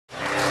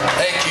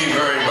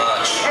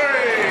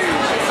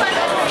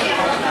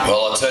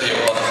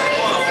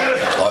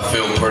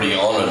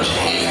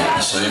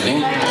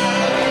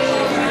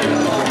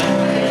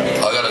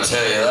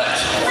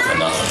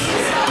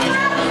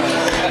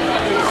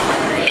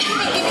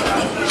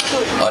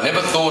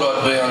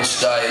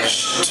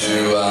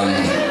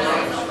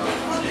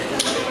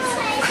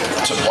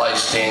to play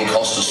Stan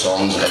Coster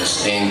songs at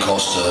Stan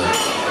Coster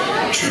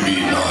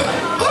tribute night.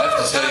 I have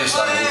to tell you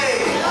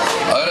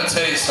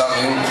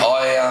something.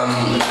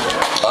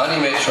 I only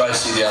met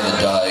Tracy the other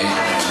day,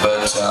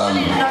 but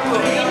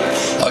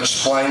I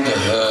explained to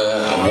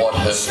her what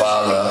her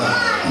father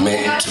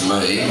meant to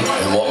me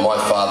and what my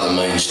father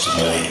means to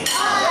me.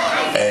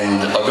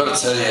 And I've got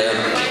to tell you,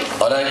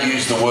 I don't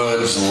use the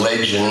words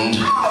legend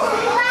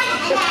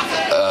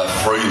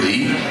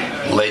freely,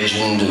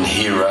 legend and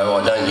hero.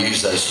 I don't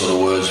use those sort of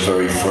words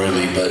very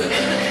freely, but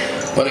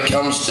when it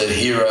comes to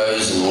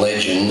heroes and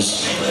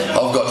legends,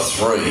 I've got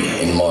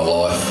three in my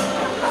life.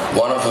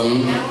 One of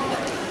them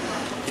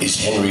is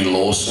Henry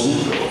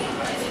Lawson.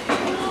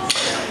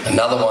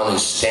 Another one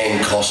is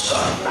Stan Coster.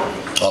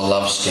 I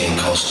love Stan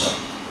Coster.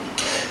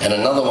 And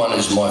another one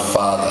is my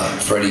father,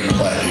 Freddie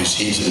Platt, who's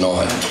here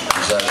tonight.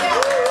 He's over there.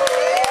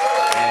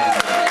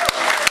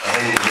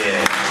 And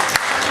yeah,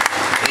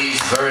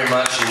 he's very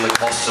much in the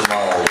Coster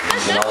mould.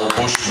 He's an old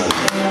bushman.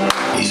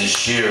 He's a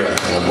shearer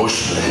and a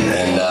bushman.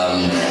 And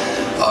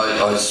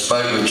I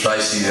spoke with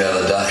Tracy the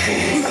other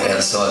day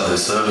outside the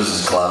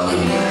Services Club,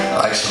 and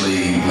I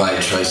actually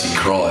made Tracy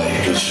cry.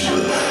 Which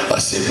I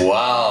said,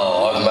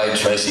 wow, I've made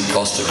Tracy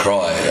Coster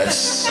cry.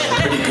 That's a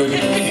pretty good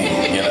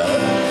thing, you know.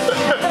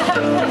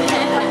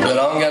 But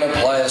I'm going to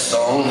play a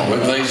song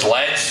with these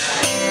lads.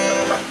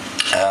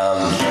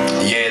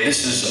 Yeah,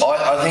 this is,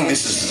 I think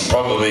this is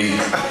probably,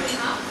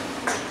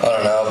 I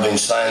don't know, I've been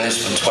saying this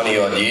for 20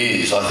 odd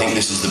years. I think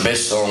this is the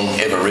best song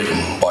ever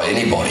written by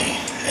anybody.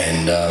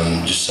 And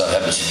just so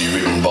happens to be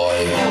written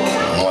by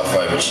my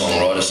favourite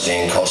songwriter,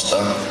 Stan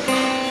Coster.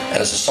 And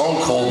it's a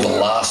song called The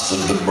Last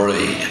of the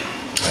Breed.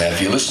 Now,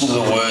 if you listen to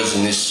the words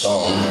in this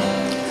song,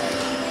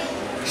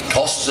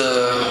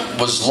 Coster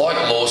was like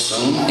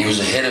Lawson. He was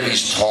ahead of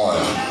his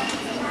time.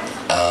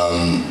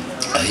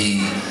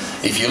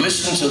 If you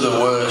listen to the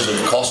words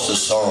of Coster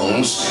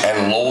songs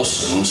and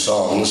Lawson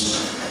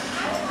songs,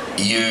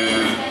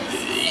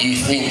 you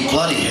think,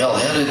 bloody hell,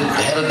 how did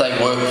they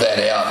work that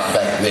out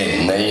back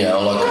then? You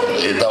know, like,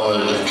 they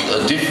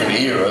were a different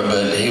era,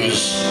 but he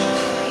was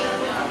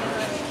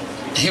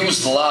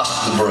the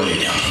last of the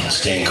breed,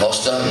 Stan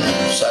Coster.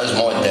 So's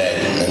my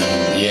dad, and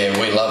yeah,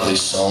 we love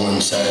this song.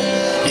 And so,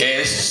 yeah,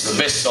 this is the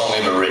best song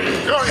ever written.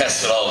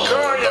 That's what I'll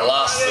call it, The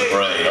Last of the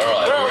Breed. All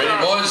right, you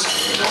ready, boys?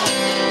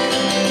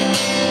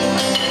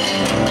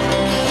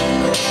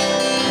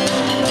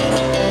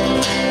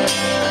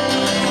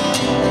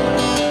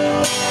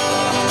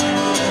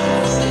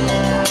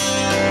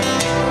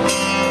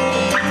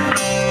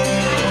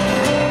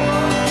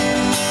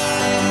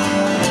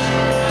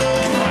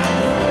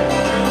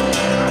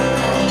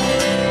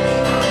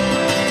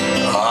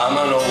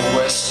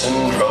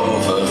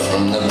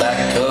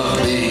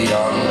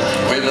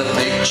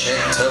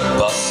 Check to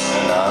bus,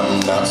 and I'm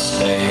not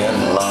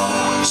staying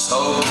long.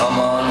 So come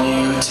on,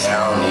 you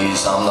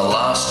townies, I'm the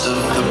last of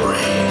the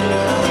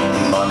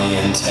breed. Money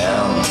in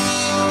towns,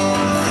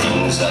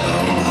 things I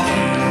don't do.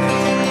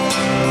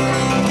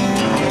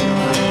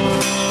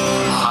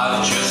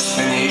 I've just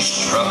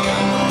finished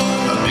trucking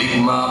a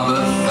big mob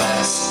of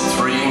fast.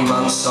 3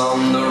 months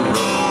on the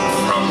road,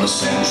 from the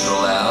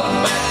central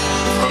outback,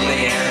 from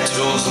the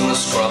Antilles and the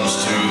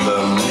Scrubs to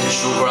the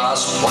Mitchell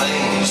Grass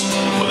Plains,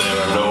 where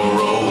there are no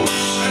roads,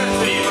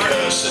 the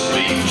accursed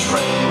beef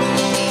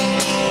trains.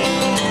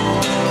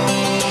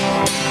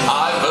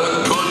 I've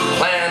a good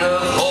plan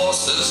of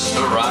horses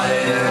to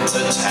ride and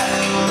to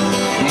tack,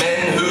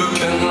 men who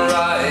can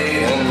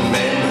ride and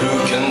men who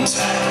can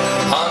tack,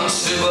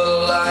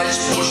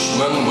 uncivilized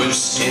bushmen with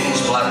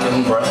skins black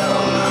and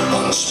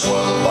brown,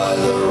 unspoiled by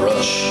the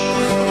rush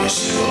of a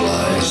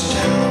civilized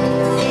town.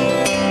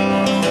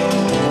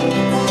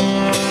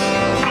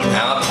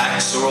 Our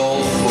packs are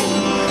all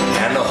full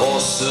and the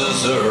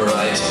horses are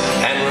right,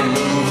 and we're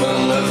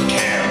moving of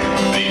camp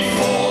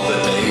before the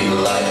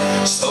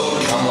daylight. So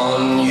come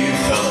on, you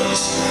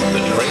fellas, the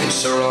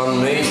drinks are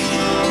on me.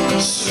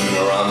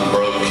 Sooner I'm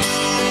broke,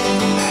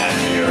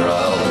 happier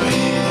I'll be.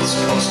 It's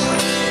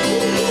constant.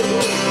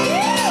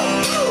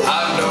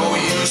 I've no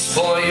use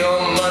for your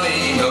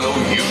money, no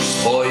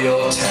use for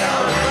your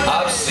town.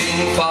 I've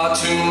seen far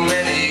too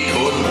many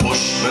good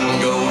bushmen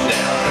go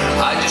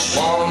down. I just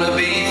want to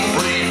be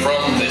free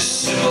from this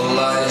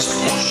civilized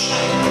bush.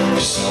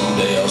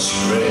 Someday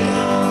Australia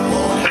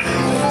won't have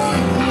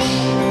any bush.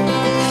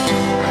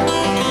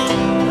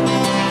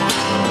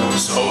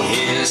 So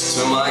here's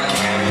to my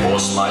camp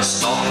horse, my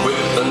stock whip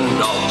and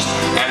dogs,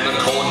 and the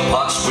corn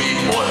pots we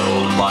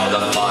boiled by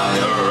the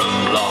fire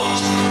of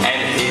logs.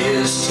 And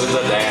here's to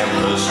the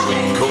dampers we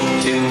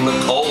cooked in the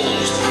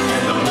coals,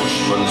 and the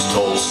bushman's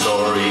told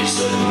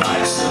stories at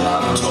nights that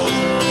I'm told.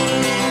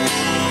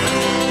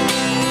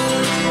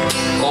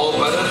 Oh,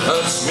 but it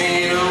hurts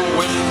me to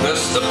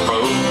witness the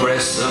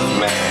progress of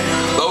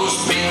man, those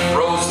beef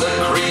roads that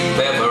creep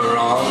ever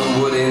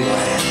onward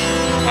inland,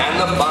 and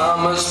the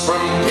farmers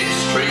from Pitt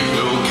Street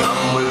who'll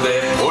come with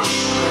their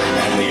push,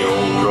 and the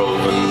old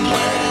roving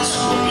plants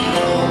will be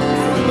gone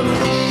from the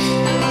bush.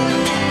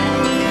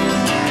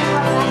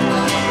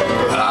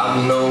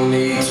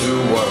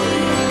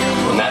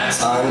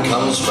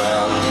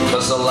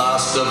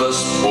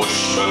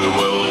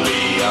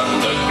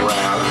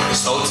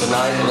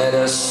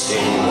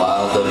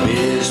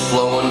 is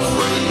flowing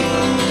free.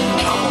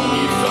 Come on,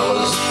 you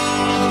fellas,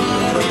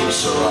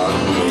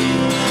 surround me.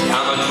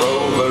 I'm a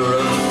drover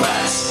of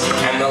fats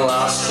and the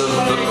last of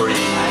the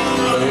breed.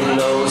 Who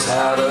knows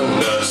how to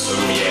nurse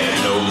them,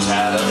 yeah, knows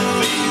how to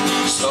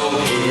feed. So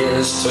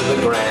here's to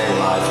the grand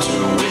life to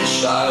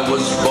which I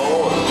was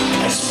born,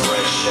 as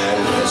fresh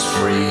and as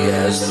free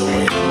as the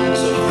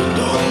winds of the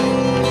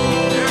dawn.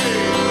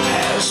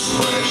 As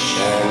fresh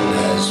and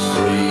as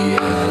free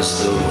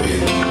as the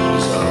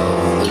winds of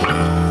the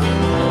dawn.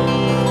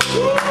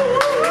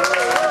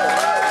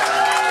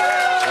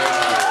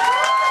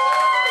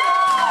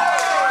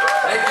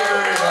 Thank you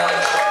very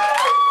much.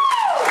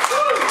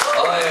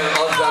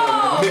 I've done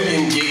a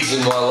million gigs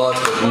in my life,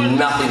 but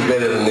nothing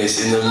better than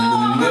this in the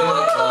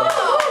Manilla Club.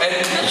 And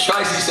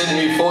Tracy said to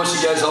me before,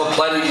 she goes, "Oh,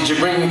 Platty, did you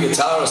bring the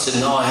guitar?" I said,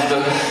 "No, I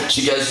haven't."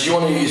 She goes, "Do you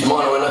want to use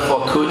mine?" I went, "If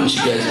I could." And she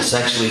goes, "It's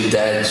actually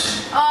Dad's."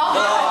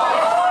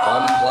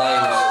 I'm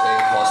playing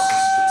Steve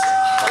Coster's guitar.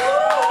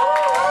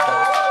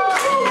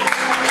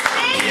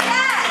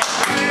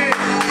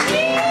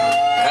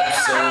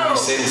 Absolutely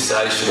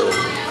sensational.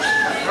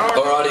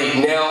 Alrighty,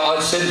 now I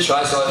said to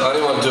Tracy, I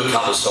only want to do a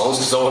couple of songs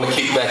because I want to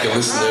kick back and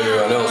listen to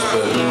everyone else,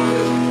 but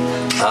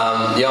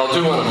yeah, I'll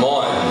do one of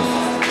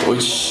mine,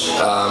 which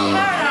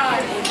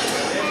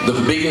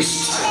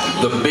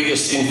the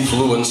biggest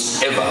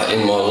influence ever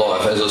in my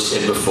life, as I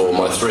said before,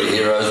 my three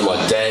heroes, my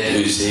dad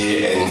who's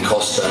here, and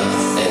Coster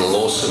and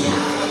Lawson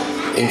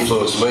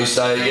influenced me.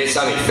 So yeah, it's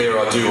only fair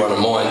I do one of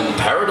mine.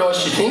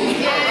 Paradise, you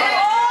think?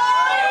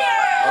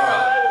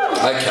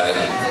 Alright, okay.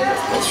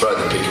 I'll throw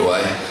the pick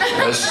away.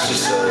 That's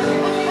just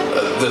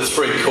the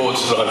three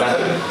chords that I know.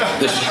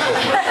 The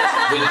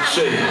G,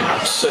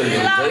 C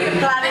and D.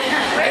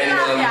 And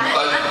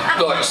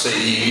I'd like to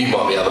see you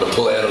might be able to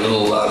pull out a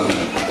little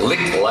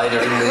lick later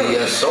in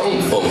the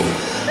song for me.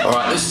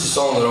 Alright, this is a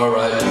song that I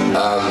wrote.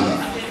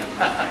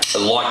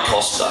 Like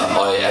Coster,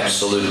 I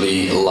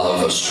absolutely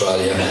love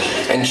Australia.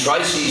 And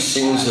Tracy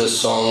sings a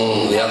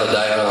song the other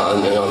day, and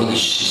I think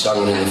she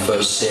sang it in the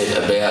first set,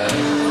 about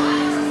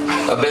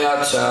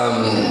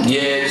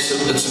yeah, it's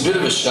a bit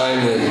of a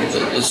shame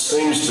that it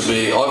seems to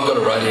be. I've got a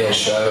radio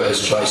show,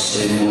 as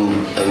Tracy said,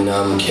 in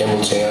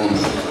Campbelltown,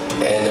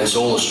 and it's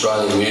all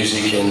Australian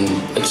music, and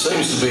it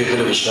seems to be a bit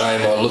of a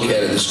shame. I look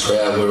out at this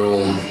crowd, we're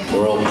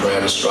all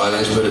proud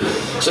Australians, but it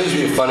seems to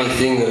be a funny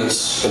thing that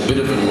it's a bit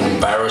of an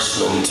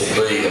embarrassment to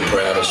be a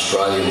proud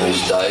Australian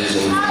these days.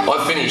 And I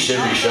finish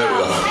every show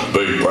with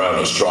 "Be proud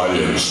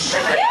Australians."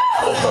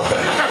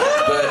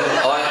 But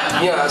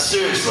you know,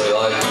 seriously,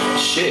 like,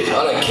 shit,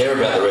 I don't care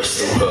about the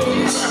rest of the world.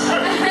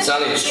 It's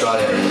only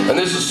Australia. And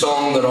this is a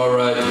song that I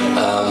wrote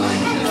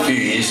a few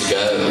years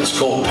ago. It's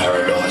called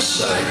Paradise.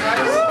 So.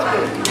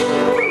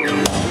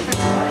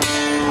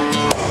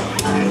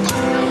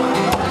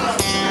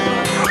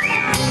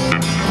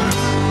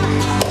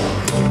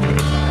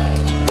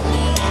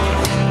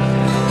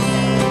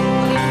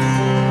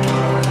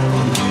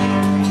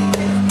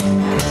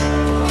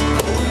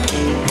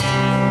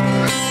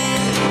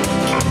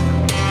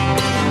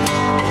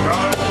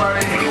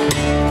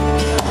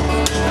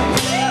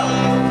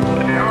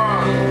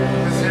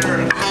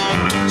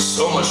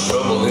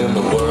 Trouble in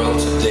the world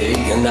today,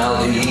 and now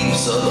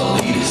these are the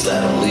leaders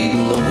that are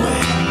leading the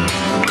way.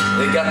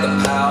 They got the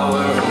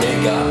power and they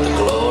got the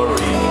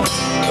glory.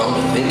 Come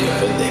to think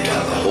of it, they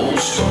got the whole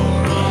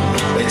story.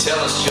 They tell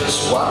us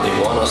just what they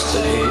want us to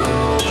hear.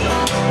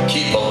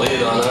 Keep a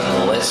lid on it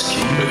and let's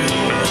keep it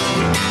here.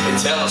 They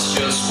tell us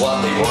just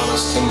what they want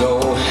us to know.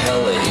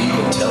 Hell, they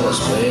even tell us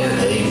where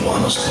they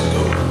want us to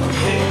go.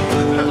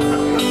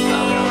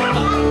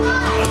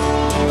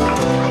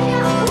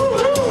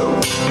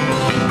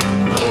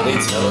 They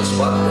tell us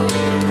what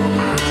they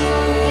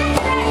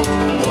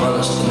want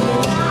us to know.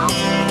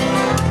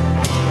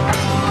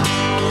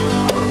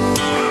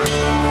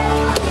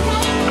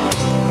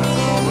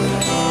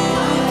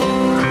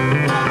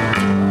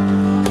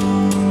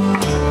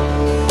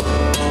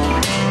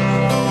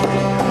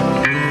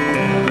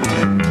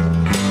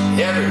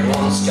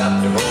 Everyone's got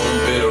their own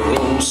bit of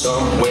room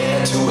somewhere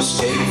to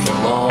escape from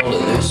all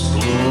of this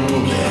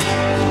gloom,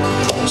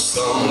 yeah.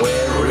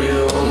 Somewhere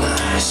real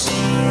nice.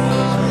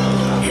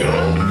 Your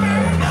own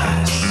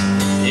paradise.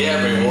 Yeah,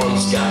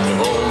 everyone's got their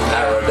own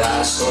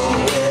paradise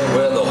somewhere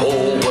where the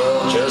whole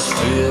world just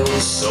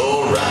feels so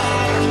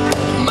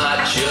right.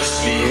 Might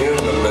just be in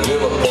the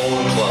Manilla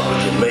Bowling Club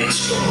with your mates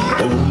going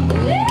boom, boom,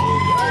 boom.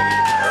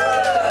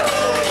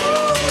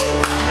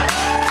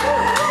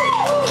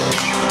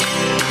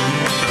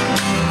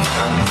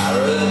 I'm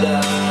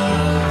paradise.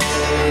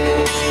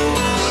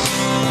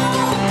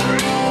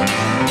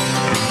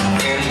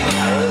 In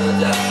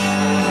paradise.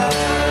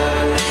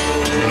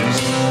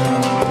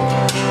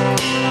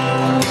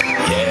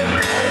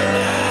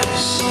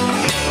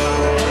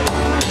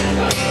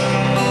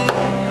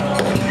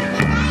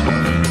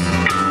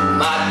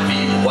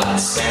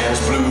 Sands,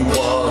 blue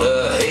water.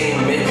 Hey,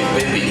 maybe,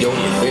 baby, don't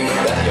you think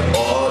that you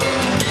ought to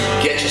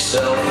get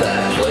yourself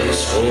that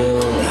place real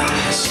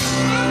nice?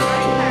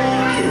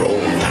 Your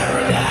own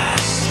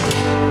paradise.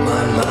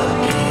 Mine might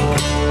be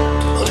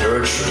under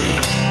a tree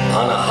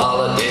on a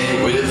holiday.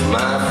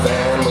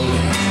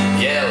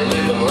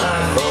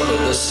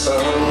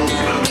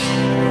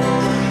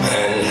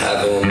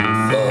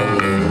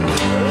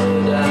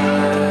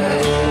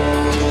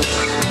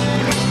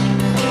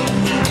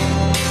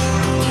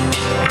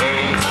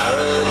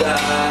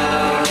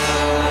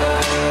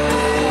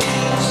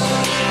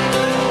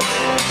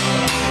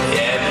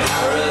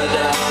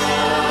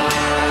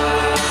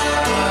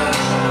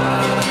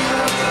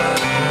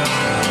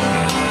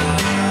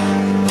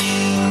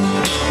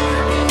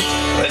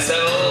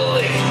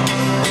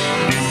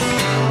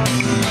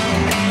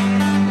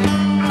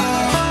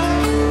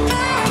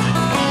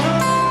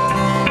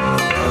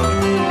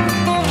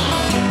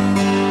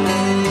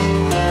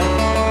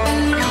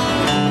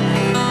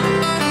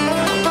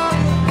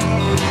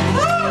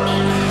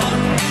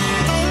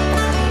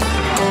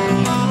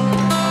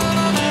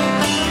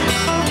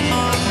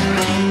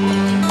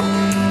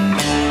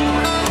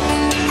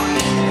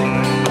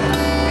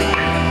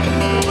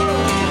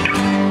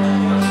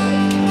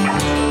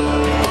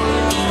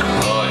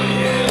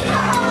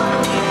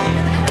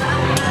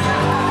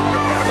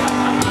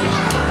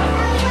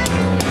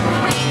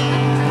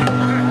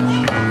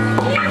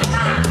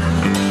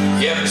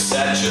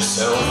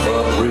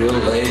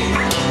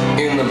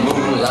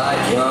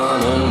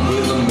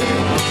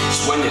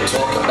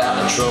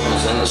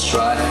 the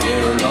strife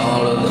here and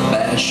all of the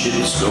bad shit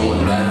that's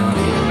going down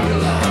in your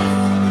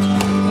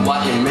life.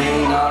 What you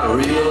may not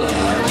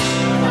realize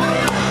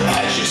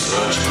as you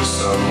search for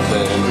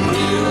something